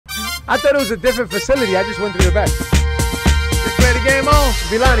I thought it was a different facility. I just went through the back. Just play the game on.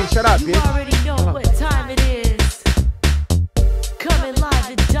 Vilani, shut up, bitch. You already know what time it is. Coming live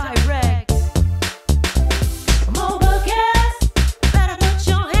and direct. MoBuckets, better put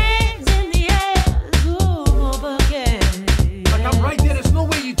your hands in the air. Ooh, MoBuckets. Like I'm right there. There's no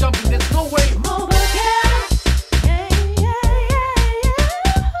way you jumping. There's no way. MoBuckets. Yeah.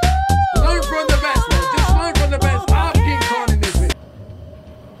 Learn from the best, man. Just learn from the best. I'm King Kong in this video.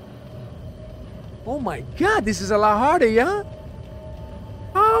 Oh my God, this is a lot harder, yeah?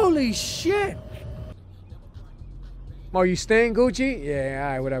 Holy shit. Are you staying, Gucci? Yeah,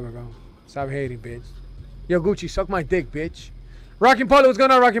 alright, whatever, bro. Stop hating, bitch. Yo, Gucci, suck my dick, bitch. Rockin' Polo, what's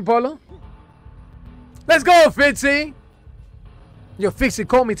going on, Rockin' Polo? Let's go, Fitzy. Yo, Fitzy,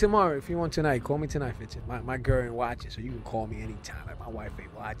 call me tomorrow if you want tonight. Call me tonight, Fitzy. My girl ain't watching, so you can call me anytime. Like, my wife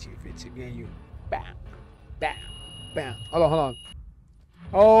ain't watching, Fitzy. Me and you. Bam, bam, bam. Hold on, hold on.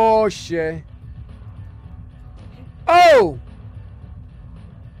 Oh, shit. Oh!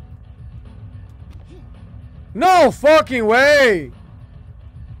 No fucking way!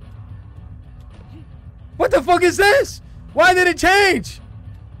 What the fuck is this? Why did it change?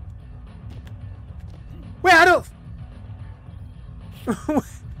 Wait, I don't...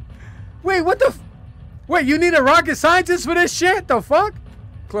 Wait, what the... Wait, you need a rocket scientist for this shit? The fuck?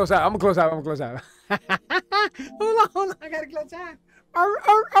 Close out. I'm gonna close out. I'm gonna close out. Hold on. I gotta close out.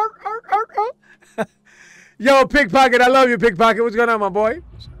 Yo, Pickpocket. I love you, Pickpocket. What's going on, my boy?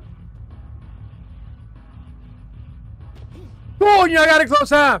 Oh, I gotta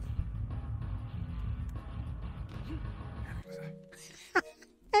close up.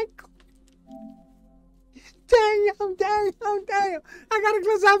 Damn. I gotta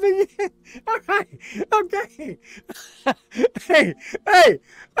close up again. All right. Okay. Hey.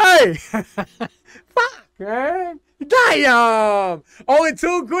 Fuck, man. Damn.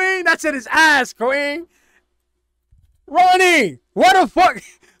 0-2, Queen. That shit is ass, Queen. Ronnie, what the fuck?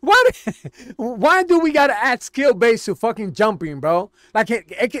 Why do we gotta add skill base to fucking jumping, bro? Like,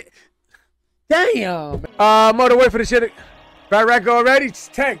 damn. Motor, wait for the shit. Right, rack already?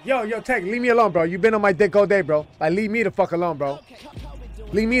 Tank, yo, Tank, leave me alone, bro. You been on my dick all day, bro. Like, leave me the fuck alone, bro.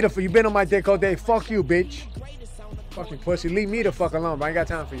 Leave me the you been on my dick all day. Fuck you, bitch. Fucking pussy. Leave me the fuck alone, bro. I ain't got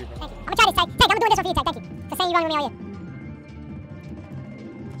time for you, bro. I'm gonna try this, Tank. Tank, I'm doing this one for you, Tank. Thank you. For saying you run with me all year.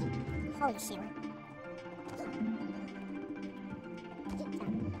 Holy shit, man.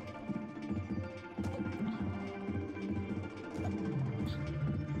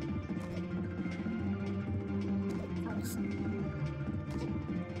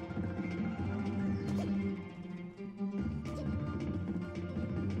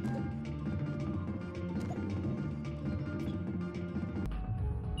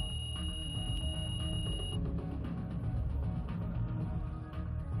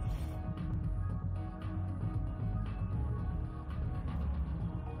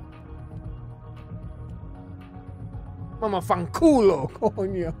 Mama fanculo,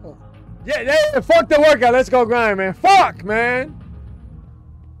 coño. Yeah, fuck the workout. Let's go grind, man. Fuck, man.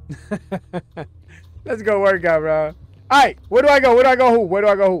 Let's go workout, bro. All right, where do I go? Where do I go? Where do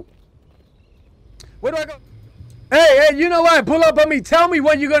I go? Hey, you know what? Pull up on me. Tell me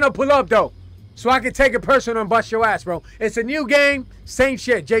when you're gonna pull up, though, so I can take it personal and bust your ass, bro. It's a new game, same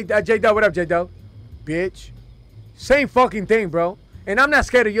shit. J-Dub, what up, J-Dub? Bitch. Same fucking thing, bro. And I'm not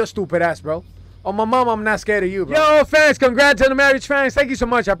scared of your stupid ass, bro. Oh, my mom, I'm not scared of you, bro. Yo, Fangs, congrats on the marriage, Fangs. Thank you so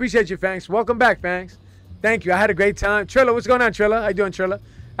much. I appreciate you, Fangs. Welcome back, Fangs. Thank you. I had a great time. Trilla, what's going on, Trilla? How you doing, Trilla?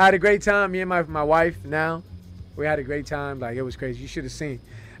 I had a great time. Me and my wife now. We had a great time. Like, it was crazy. You should have seen.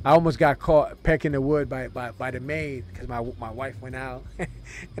 I almost got caught pecking the wood by the maid because my wife went out.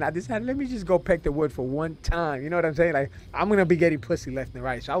 And I decided, let me just go peck the wood for one time. You know what I'm saying? Like, I'm going to be getting pussy left and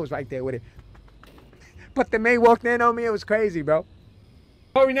right. So I was right there with it. But the maid walked in on me. It was crazy, bro.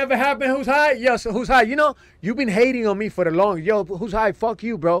 Oh, it never happened. Who's high? Yo, so who's high? You know, you've been hating on me for the longest. Yo, who's high? Fuck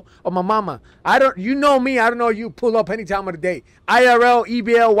you, bro. Or my mama. You know me. I don't know you. Pull up any time of the day. IRL,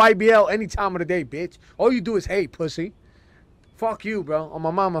 EBL, YBL, any time of the day, bitch. All you do is hate, pussy. Fuck you, bro. Or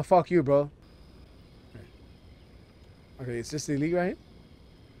my mama. Fuck you, bro. Okay, is this the elite right here?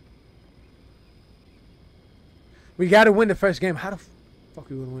 We gotta win the first game. How the fuck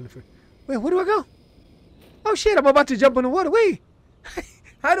we gonna win the first? Wait, where do I go? Oh shit! I'm about to jump in the water. Wait.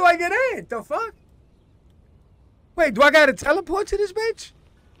 How do I get in? The fuck? Wait, do I gotta teleport to this bitch?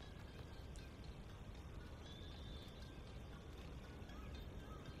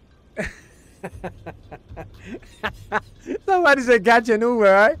 Somebody said gotcha an Uber,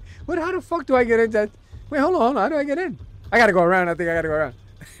 right? How the fuck do I get in that? Wait, hold on. How do I get in? I gotta go around. I think I gotta go around.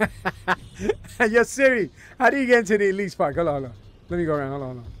 Yo, Siri, how do you get into the elite spot? Hold on. Let me go around. Hold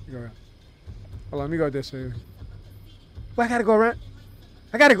on. Let me go around. Hold on, let me go this way. Wait, I gotta go around.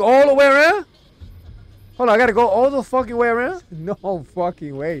 I gotta go all the way around? Hold on, I gotta go all the fucking way around? No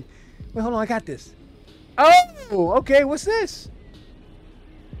fucking way. Wait, hold on, I got this. Oh, okay, what's this?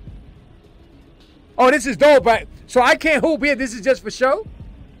 Oh, this is dope, right? So I can't hoop here, this is just for show?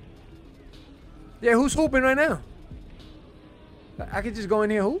 Yeah, who's hooping right now? I can just go in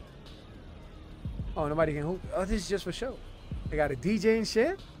here and hoop? Oh, nobody can hoop? Oh, this is just for show. They got a DJ and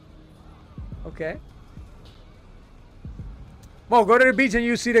shit? Okay. Mo, go to the beach and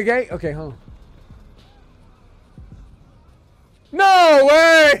you see the gate? Okay, hold on. No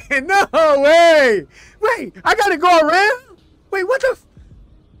way! No way! Wait, I gotta go around? Wait, what the?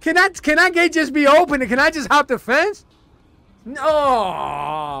 Can that gate just be open and can I just hop the fence?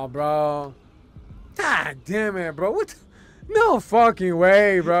 No, bro. God damn it, bro. What? No fucking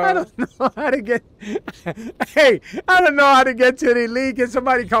way, bro. I don't know how to get. Hey, I don't know how to get to the league. Can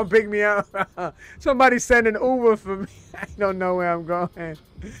somebody come pick me up? Somebody send an Uber for me. I don't know where I'm going.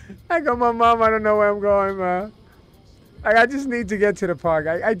 I got my mom. I don't know where I'm going, man. I just need to get to the park.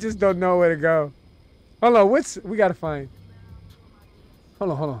 I just don't know where to go. Hold on, we gotta find?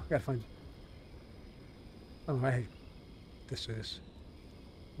 Hold on, gotta find. Oh, right here. This or this.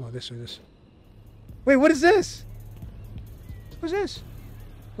 Oh, this or this. Wait, what is this? Who's this?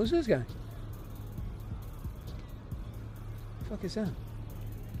 Who's this guy? The fuck is that?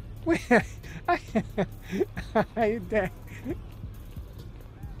 Wait,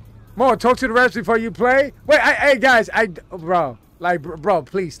 Mo, talk to the refs before you play. Wait, hey guys, bro,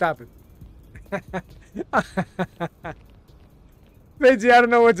 please stop it. Benji, I don't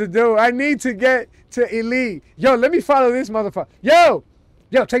know what to do. I need to get to Elite. Yo, let me follow this motherfucker. Yo,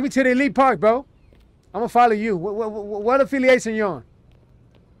 take me to the Elite Park, bro. I'm gonna follow you. What affiliation you on?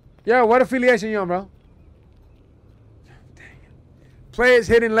 Yo, what affiliation you on, bro? Dang it. Players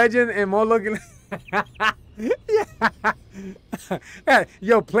hidden legend and more looking. Yeah.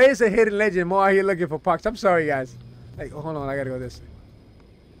 Yo, players are hidden legend, more out here looking for parks. I'm sorry, guys. Hey, hold on, I gotta go this way.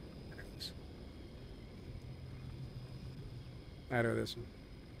 I gotta go this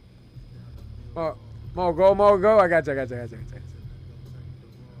one. Mo, go. I got you. I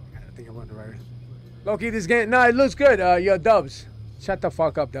think I'm on the right way. Loki, this game, no, it looks good. Yo, Dubs. Shut the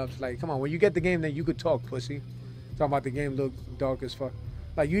fuck up, Dubs. Like, come on, when you get the game, then you could talk, pussy. Talking about the game look dark as fuck.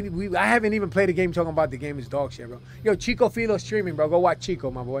 Like, I haven't even played a game talking about the game is dog shit, bro. Yo, Chico Filo streaming, bro. Go watch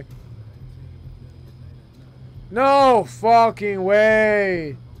Chico, my boy. No fucking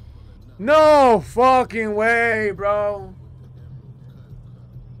way. No fucking way, bro.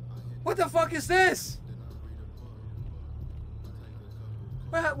 What the fuck is this?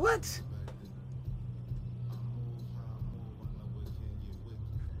 What?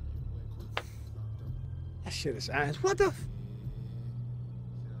 That shit is ass. What the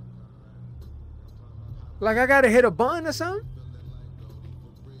Like I gotta hit a button or something?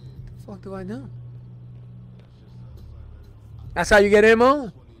 What the fuck do I do? That's how you get in,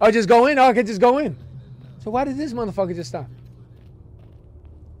 Mo? Oh, just go in? Oh, I can just go in. So why did this motherfucker just stop?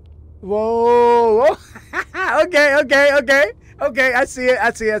 Whoa. Okay. I see it.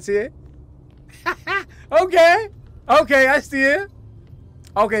 Okay, I see it.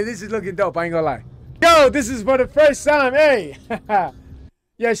 Okay, this is looking dope. I ain't gonna lie. Yo, this is for the first time. Hey.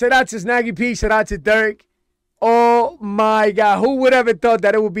 Yeah, shout out to Snaggy P. Shout out to Dirk. Oh my God. Who would ever thought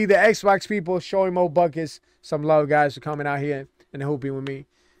that it would be the Xbox people showing MoBuckets some love, guys, for coming out here and hooping with me.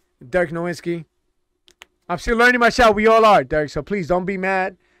 Dirk Nowinski. I'm still learning my shot. We all are, Dirk. So please don't be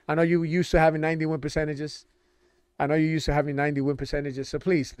mad. I know you used to having 90 win percentages. So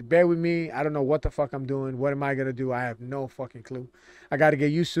please bear with me. I don't know what the fuck I'm doing. What am I going to do? I have no fucking clue. I got to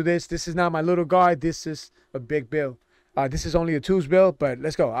get used to this. This is not my little guard. This is a big bill. This is only a twos bill, but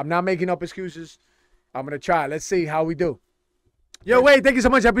let's go. I'm not making up excuses. I'm going to try. Let's see how we do. Yo, Wade, thank you so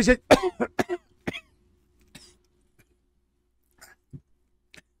much. I appreciate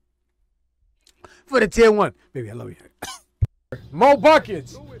for the tier 1. Baby, I love you.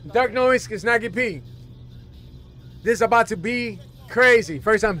 MoBuckets. Dirk Nowinski, Snaggy P. This is about to be crazy.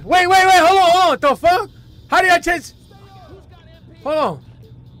 First time. Wait. Hold on. What the fuck? How did I change? Hold on.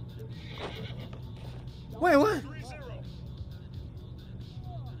 Wait, what?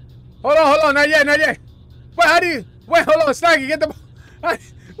 Hold on. Not yet. Wait, how do you? Wait, hold on. Snaggy, get the. Wait.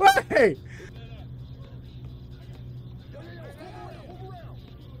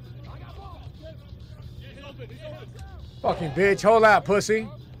 Fucking bitch. Hold out, pussy.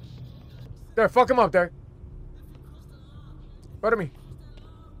 There, fuck him up there. Go to me.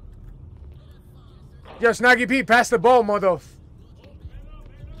 Yo, Snaggy P, pass the ball, mother.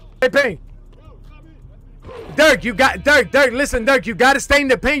 Hey, Payne. Dirk, you got Dirk. Listen, Dirk, you gotta stay in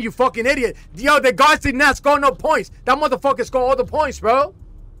the paint, you fucking idiot. Yo, the guards did not score no points. That motherfucker scored all the points, bro.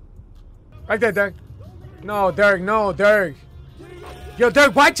 Right there, Dirk. No, Dirk. Yo,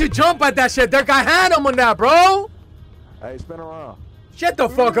 Dirk, why'd you jump at that shit? Dirk, I had him on that, bro. Hey, spin around. Shut the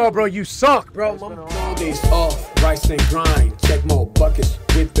fuck up, bro. You suck, bro. Days off, rise and grind. Check more buckets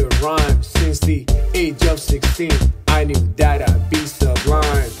with the rhyme. Since the age of 16, I knew that I'd be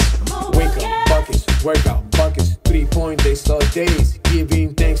sublime. Wake up, buckets, workout, buckets. 3-point, they saw days.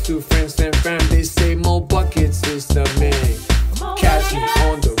 Giving thanks to friends and family. Say MoBuckets is the man. Catch me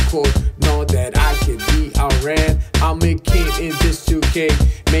on the court. Know that I could be outran. I'm a king in this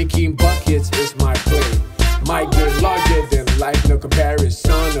 2K. Making buckets is my play. Might get larger than life, no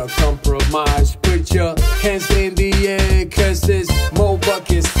comparison or compromise. Put your hands in the air, cause it's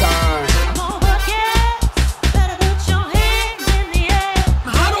MoBuckets time. MoBuckets, better put your hands in the air.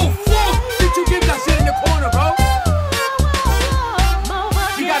 How the fuck did you get that shit in the corner, bro?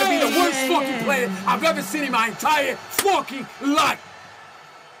 You gotta be the worst fucking player I've ever seen in my entire fucking life.